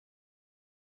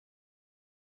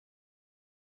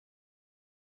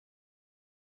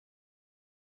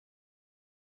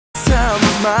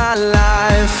my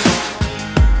life.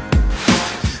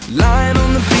 Lying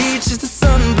on the beach as the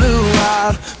sun blew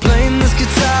out, playing this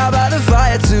guitar by the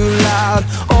fire too loud.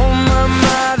 Oh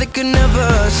my, they could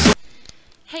never show.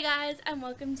 Hey guys, and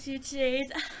welcome to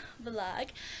today's vlog.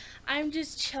 I'm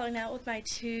just chilling out with my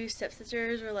two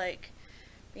stepsisters. We're like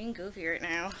being goofy right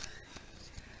now.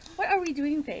 What are we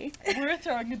doing, Faith? We're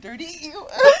throwing a dirty eel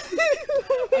out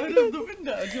of the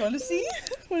window. Do you want to see?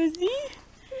 Want to see?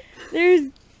 There's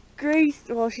Grace.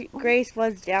 Well, Grace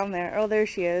was down there. Oh, there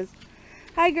she is.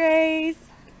 Hi, Grace.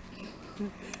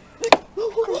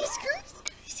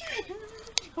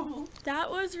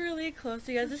 That was really close,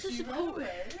 you guys. This is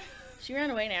she ran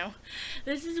away now.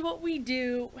 This is what we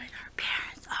do when our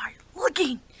parents are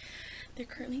looking. They're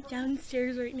currently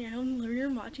downstairs right now and they're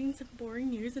watching some boring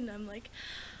news, and I'm like,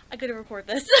 I gotta record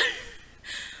this.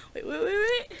 Wait.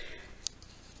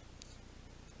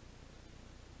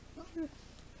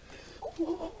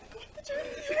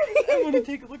 I want to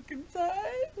take a look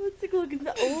inside. Let's take a look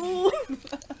inside. Oh.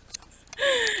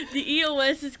 The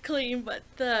EOS is clean, but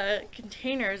the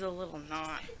container is a little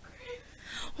not.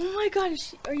 Oh my god,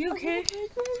 are you okay?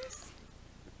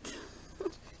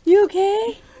 You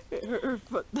okay? Her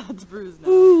foot, that's bruised now.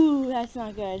 Ooh, that's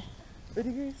not good.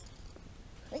 Ready, Grace?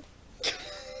 I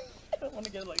don't want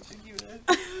to get electrocuted.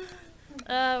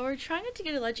 We're trying not to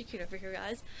get electrocuted over here,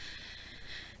 guys.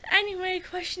 Anyway,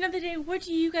 question of the day: what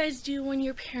do you guys do when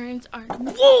your parents aren't?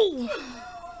 Whoa!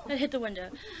 That hit the window.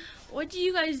 What do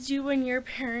you guys do when your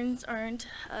parents aren't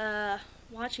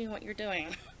watching what you're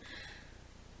doing?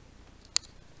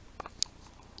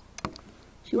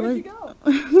 Where'd you go?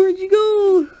 Where'd you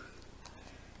go?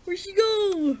 Where'd she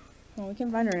go? Oh, we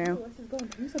can find her now. This is going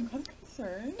through some kind of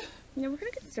concern. Yeah, we're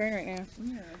kind of concerned right now.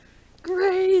 Yeah.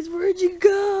 Grace, where'd you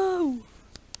go?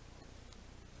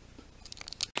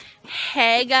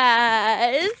 Hey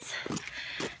guys,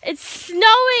 it's snowing.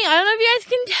 I don't know if you guys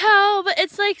can tell, but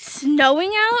it's like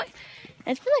snowing out.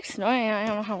 It's been like snowing out, I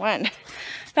don't know how when.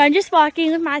 But I'm just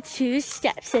walking with my two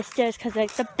stepsisters because they're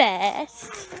the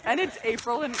best. And it's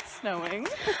April and it's snowing.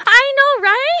 I know,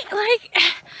 right? Like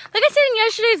I said in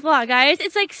yesterday's vlog, guys,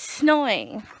 it's like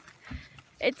snowing.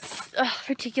 It's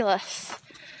ridiculous.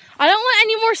 I don't want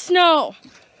any more snow.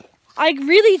 I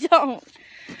really don't.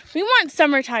 We want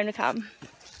summertime to come.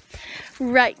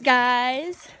 Right,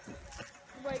 guys?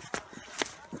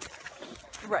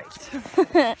 Right.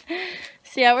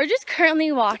 So yeah, we're just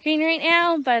currently walking right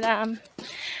now, but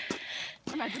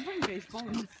Imagine playing baseball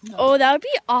in the snow. oh, that would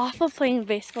be awful, playing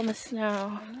baseball in the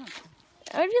snow. I know.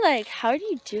 I would be like, how do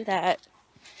you do that?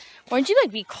 Wouldn't you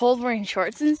like be cold wearing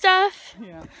shorts and stuff?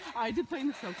 Yeah. I did play in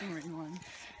the soaking rain one.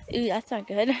 Ooh, that's not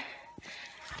good.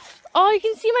 Oh, you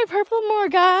can see my purple more,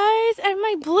 guys, and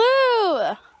my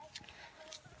blue.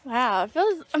 Wow, it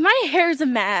feels, my hair's a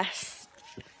mess.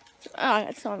 Oh,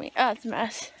 that's not me. Oh, it's a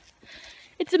mess.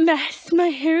 It's a mess. My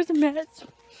hair's a mess.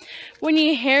 When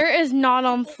your hair is not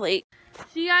on fleek.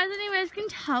 So you guys, anyways, can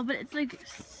tell, but it's like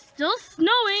still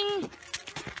snowing.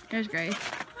 There's Grace.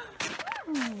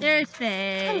 There's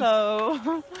Faye.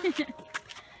 Hello.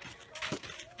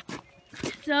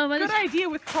 So, but Good idea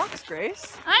with Crocs,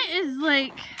 Grace. that is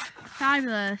like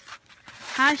fabulous.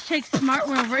 Hashtag smart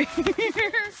one over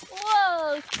here.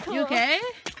 Whoa, cool. You okay?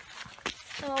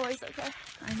 I'm always okay.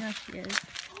 I know she is.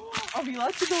 Are we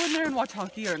allowed to go in there and watch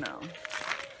hockey or no?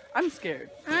 I'm scared.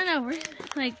 I don't know. We're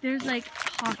like, there's like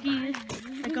hockey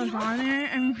that goes on there,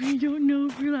 and we don't know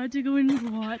if we're allowed to go in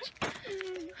and watch.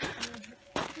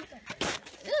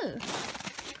 Ew.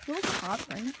 Cool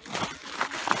popcorn.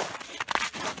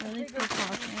 Really cool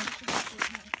popcorn.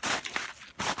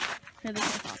 Really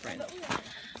cool popcorn.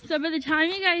 So by the time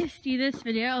you guys see this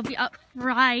video, it'll be up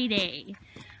Friday,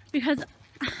 because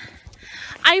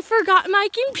I forgot my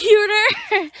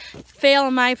computer. Fail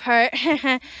on my part.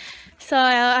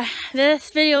 So this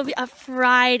video will be up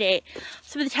Friday.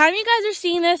 So by the time you guys are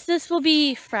seeing this, this will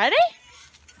be Friday.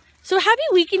 So happy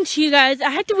weekend to you guys. I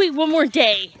had to wait one more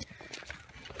day.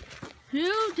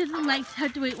 Who doesn't like to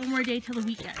have to wait one more day till the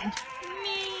weekend? Me.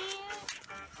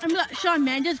 I'm got Shawn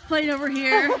Mendes playing over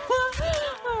here.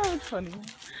 Oh, it's funny.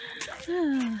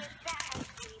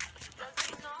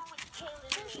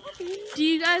 Do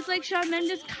you guys like Shawn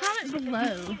Mendes? Comment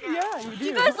below. Yeah, you do.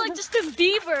 You guys like Justin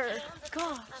Bieber?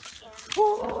 Gosh.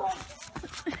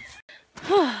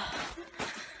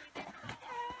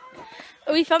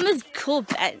 We found this cool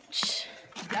bench.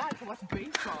 Yeah, to watch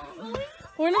baseball.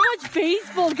 We're gonna watch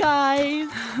baseball, guys.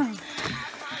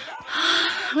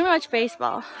 We're gonna watch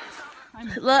baseball.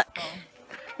 Look.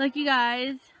 Look, you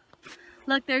guys.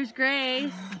 Look, there's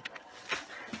Grace.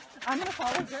 I'm gonna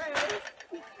follow Grace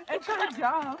and try to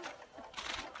jump.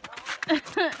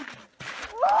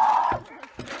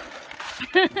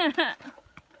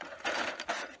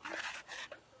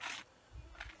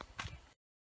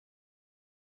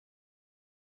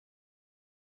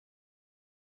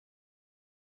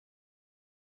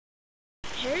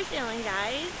 Parasailing,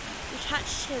 guys. You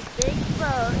touch his big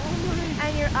boat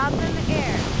and you're up in the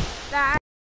air. That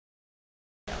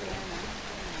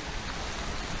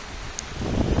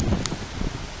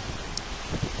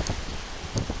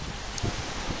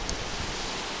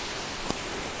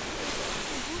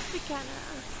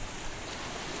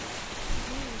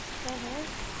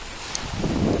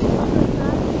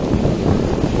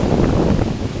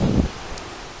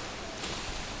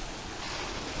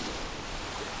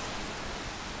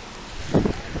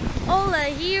Ola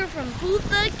here from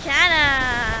Punta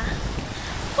Cana.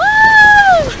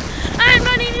 Woo! I'm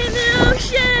running in the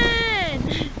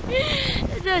ocean!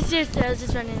 No, seriously, I was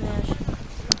just running in the ocean.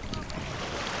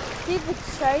 See the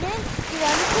trident?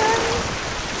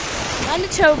 The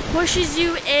undertow pushes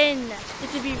you in. You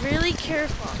have to be really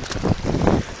careful.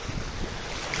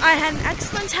 I had an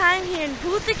excellent time here in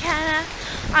Punta Cana.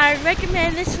 I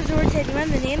recommend this resort to anyone.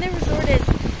 The name of the resort is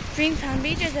Dreamtown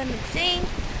Beach, as I've been saying.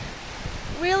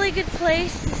 Really good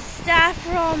place. The staff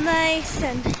were all nice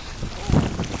and got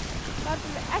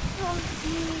some excellent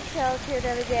seashells here the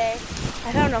other day.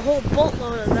 I found a whole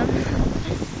boatload of them.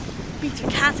 Beats are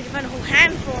cats, I can find a whole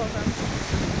handful of them.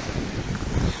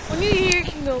 When you're here, you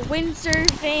can go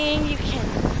windsurfing. You can,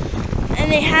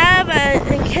 and they have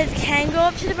and kids can go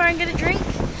up to the bar and get a drink.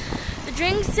 The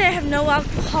drinks there have no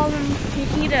alcohol in them. You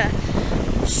can get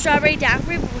a strawberry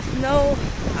daiquiri, but with no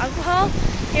alcohol.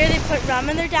 Here they put rum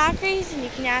in their daiquiris, and you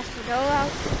can ask for no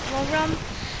alcohol rum.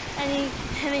 And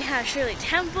they have Shirley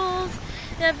Temples.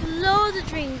 They have loads of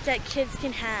drinks that kids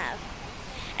can have.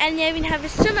 And they even have a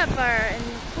swim-up bar in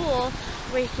the pool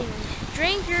where you can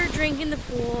drink your drink in the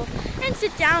pool and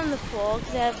sit down in the pool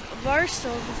because they have bar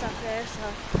stools and stuff there.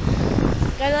 So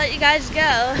gotta let you guys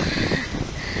go.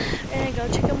 And go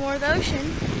check out more of the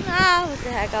ocean. Ah, what the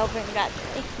heck, I'll bring that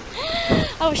today.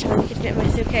 I wish I could fit my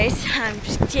suitcase. I'm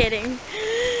just kidding.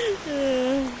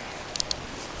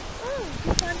 Oh,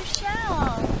 we found a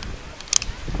shell.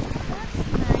 That's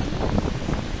nice.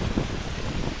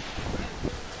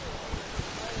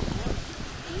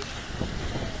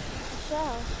 A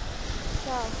shell.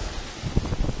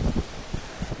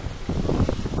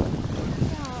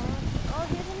 Oh,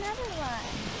 here's another one.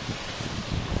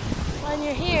 When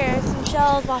you're here, some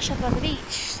shells wash up on the beach.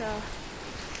 So,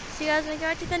 see you guys when I go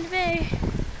out to Thunder Bay.